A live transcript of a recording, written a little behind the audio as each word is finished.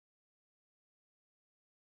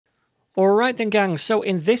Alright then gang, so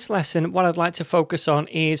in this lesson what I'd like to focus on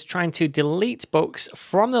is trying to delete books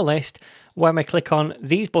from the list when I click on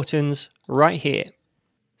these buttons right here.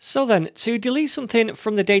 So then, to delete something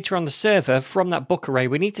from the data on the server from that book array,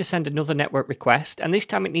 we need to send another network request, and this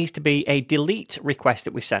time it needs to be a delete request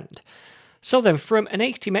that we send. So then, from an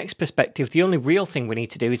HTMX perspective, the only real thing we need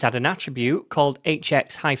to do is add an attribute called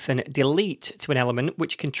hx-delete to an element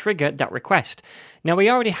which can trigger that request. Now we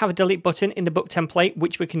already have a delete button in the book template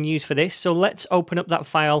which we can use for this, so let's open up that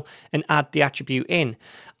file and add the attribute in.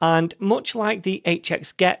 And much like the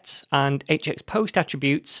hxget and hxpost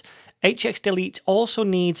attributes, hxdelete also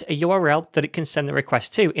needs a URL that it can send the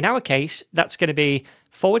request to. In our case, that's going to be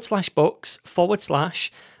 /books/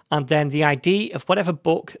 and then the ID of whatever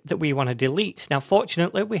book that we want to delete. Now,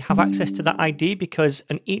 fortunately, we have access to that ID because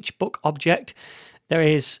in each book object, there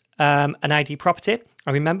is an ID property.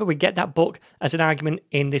 And remember, we get that book as an argument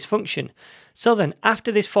in this function. So then,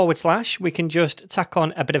 after this /, we can just tack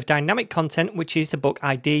on a bit of dynamic content, which is the book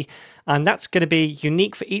ID. And that's going to be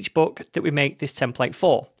unique for each book that we make this template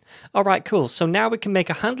for. All right, cool. So now we can make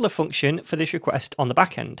a handler function for this request on the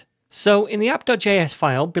back end. So in the app.js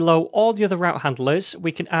file, below all the other route handlers,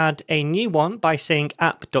 we can add a new one by saying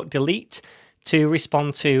app.delete to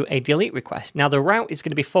respond to a delete request. Now the route is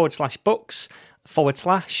going to be /books/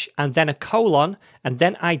 and then a colon and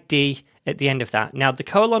then ID at the end of that. Now the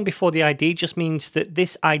colon before the ID just means that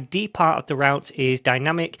this ID part of the route is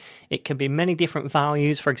dynamic. It can be many different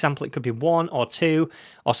values. For example, it could be 1 or 2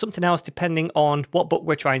 or something else depending on what book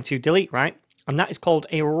we're trying to delete, right? And that is called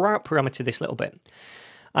a route parameter, this little bit.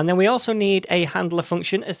 And then we also need a handler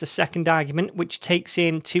function as the second argument, which takes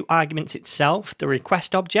in 2 arguments itself, the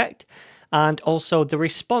request object and also the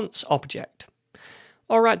response object.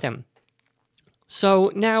 All right then.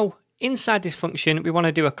 So now inside this function, we want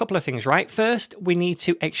to do a couple of things, right? First, we need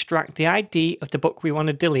to extract the ID of the book we want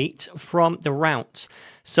to delete from the routes.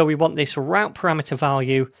 So we want this route parameter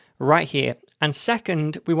value right here. And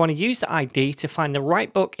second, we want to use the ID to find the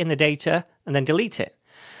right book in the data and then delete it.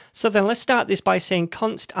 So then let's start this by saying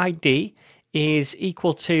const ID is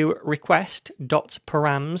equal to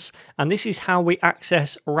request.params, and this is how we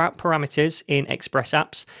access route parameters in Express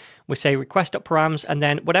apps. We say request.params and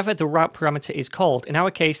then whatever the route parameter is called. In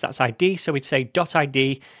our case, that's ID, so we'd say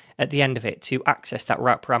 .id at the end of it to access that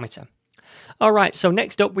route parameter. All right, so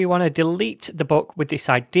next up, we want to delete the book with this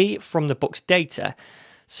ID from the book's data.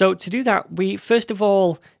 So to do that, we first of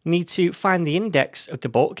all need to find the index of the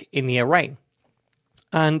book in the array.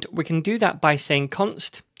 And we can do that by saying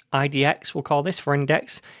const idx, we'll call this for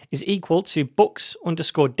index, is equal to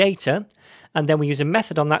books_data. And then we use a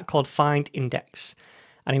method on that called findIndex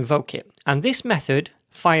and invoke it. And this method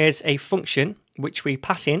fires a function which we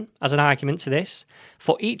pass in as an argument to this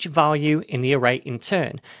for each value in the array in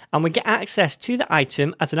turn. And we get access to the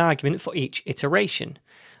item as an argument for each iteration.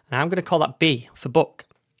 And I'm going to call that B for book.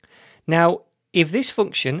 Now, if this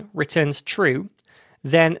function returns true,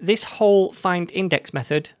 then this whole findIndex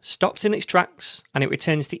method stops in its tracks and it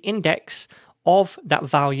returns the index of that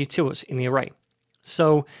value to us in the array.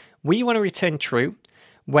 So we want to return true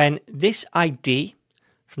when this ID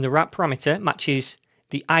from the route parameter matches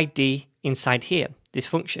the ID inside here, this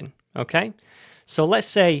function, okay? So let's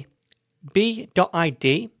say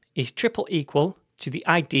b.id is triple equal to the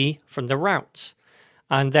ID from the routes.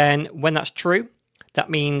 And then when that's true, that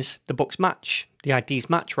means the books match, the IDs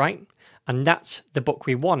match, right? And that's the book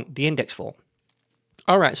we want the index for.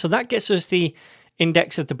 All right, so that gets us the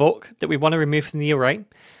index of the book that we want to remove from the array.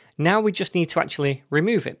 Now we just need to actually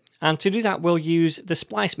remove it. And to do that, we'll use the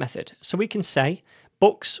splice method. So we can say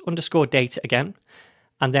books_data again,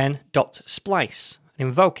 and then .splice, and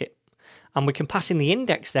invoke it. And we can pass in the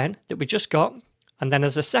index then that we just got, and then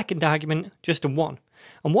as a second argument, just a 1.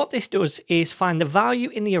 And what this does is find the value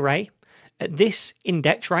in the array at this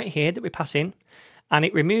index right here that we pass in, and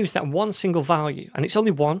it removes that one single value. And it's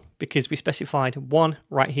only 1 because we specified 1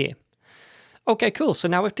 right here. Okay, cool. So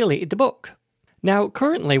now we've deleted the book. Now,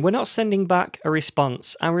 currently, we're not sending back a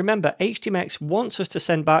response. And remember, HTMX wants us to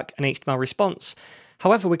send back an HTML response.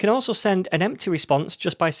 However, we can also send an empty response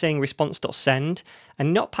just by saying response.send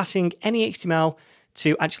and not passing any HTML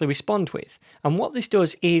to actually respond with. And what this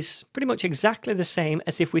does is pretty much exactly the same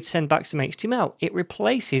as if we'd send back some HTML. It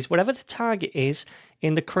replaces whatever the target is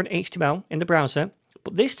in the current HTML in the browser,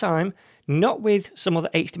 but this time not with some other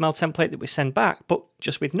HTML template that we send back, but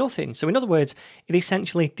just with nothing. So in other words, it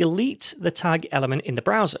essentially deletes the target element in the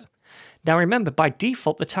browser. Now remember, by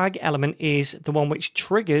default, the target element is the one which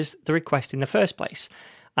triggers the request in the first place,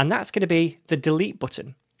 and that's going to be the delete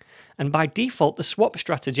button. And by default, the swap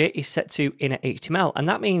strategy is set to inner HTML. And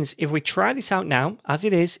that means if we try this out now, as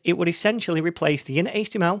it is, it would essentially replace the inner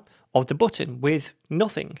HTML of the button with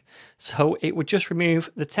nothing. So it would just remove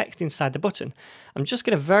the text inside the button. I'm just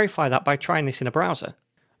going to verify that by trying this in a browser.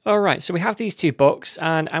 All right, so we have these two books,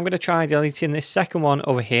 and I'm going to try deleting this second one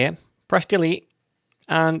over here. Press delete.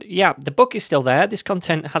 And yeah, the book is still there. This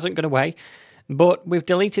content hasn't gone away, but we've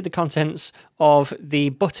deleted the contents of the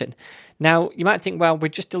button. Now, you might think, well, we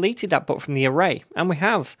just deleted that book from the array, and we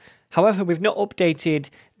have. However, we've not updated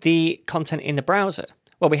the content in the browser.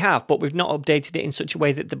 Well, we have, but we've not updated it in such a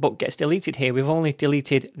way that the book gets deleted here. We've only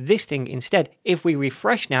deleted this thing instead. If we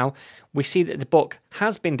refresh now, we see that the book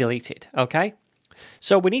has been deleted, okay?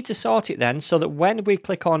 So we need to sort it then so that when we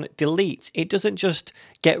click on delete, it doesn't just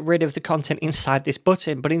get rid of the content inside this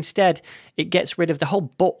button, but instead it gets rid of the whole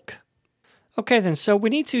book. Okay then, so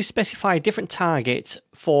we need to specify a different target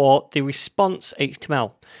for the response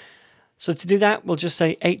HTML. So to do that, we'll just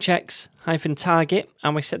say hx-target,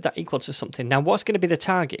 and we set that equal to something. Now, what's going to be the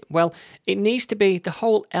target? Well, it needs to be the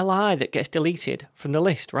whole li that gets deleted from the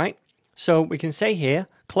list, right? So we can say here,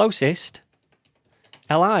 closest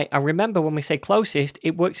li. And remember, when we say closest,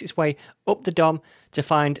 it works its way up the DOM to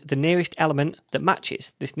find the nearest element that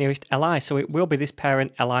matches this nearest li. So it will be this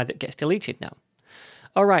parent li that gets deleted now.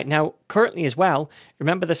 All right, now currently as well,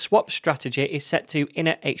 remember the swap strategy is set to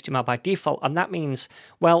inner HTML by default, and that means,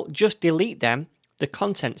 well, just delete them, the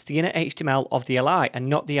contents, the inner HTML of the li, and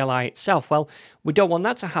not the li itself. Well, we don't want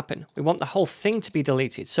that to happen. We want the whole thing to be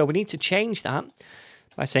deleted. So we need to change that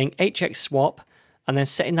by saying hx swap, and then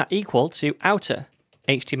setting that equal to outer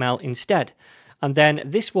HTML instead. And then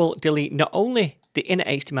this will delete not only the inner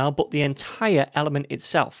HTML, but the entire element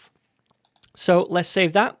itself. So let's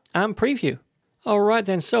save that and preview. All right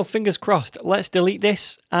then, so fingers crossed. Let's delete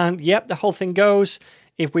this, and yep, the whole thing goes.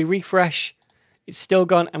 If we refresh, it's still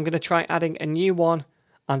gone. I'm going to try adding a new one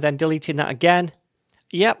and then deleting that again.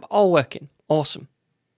 Yep, all working. Awesome.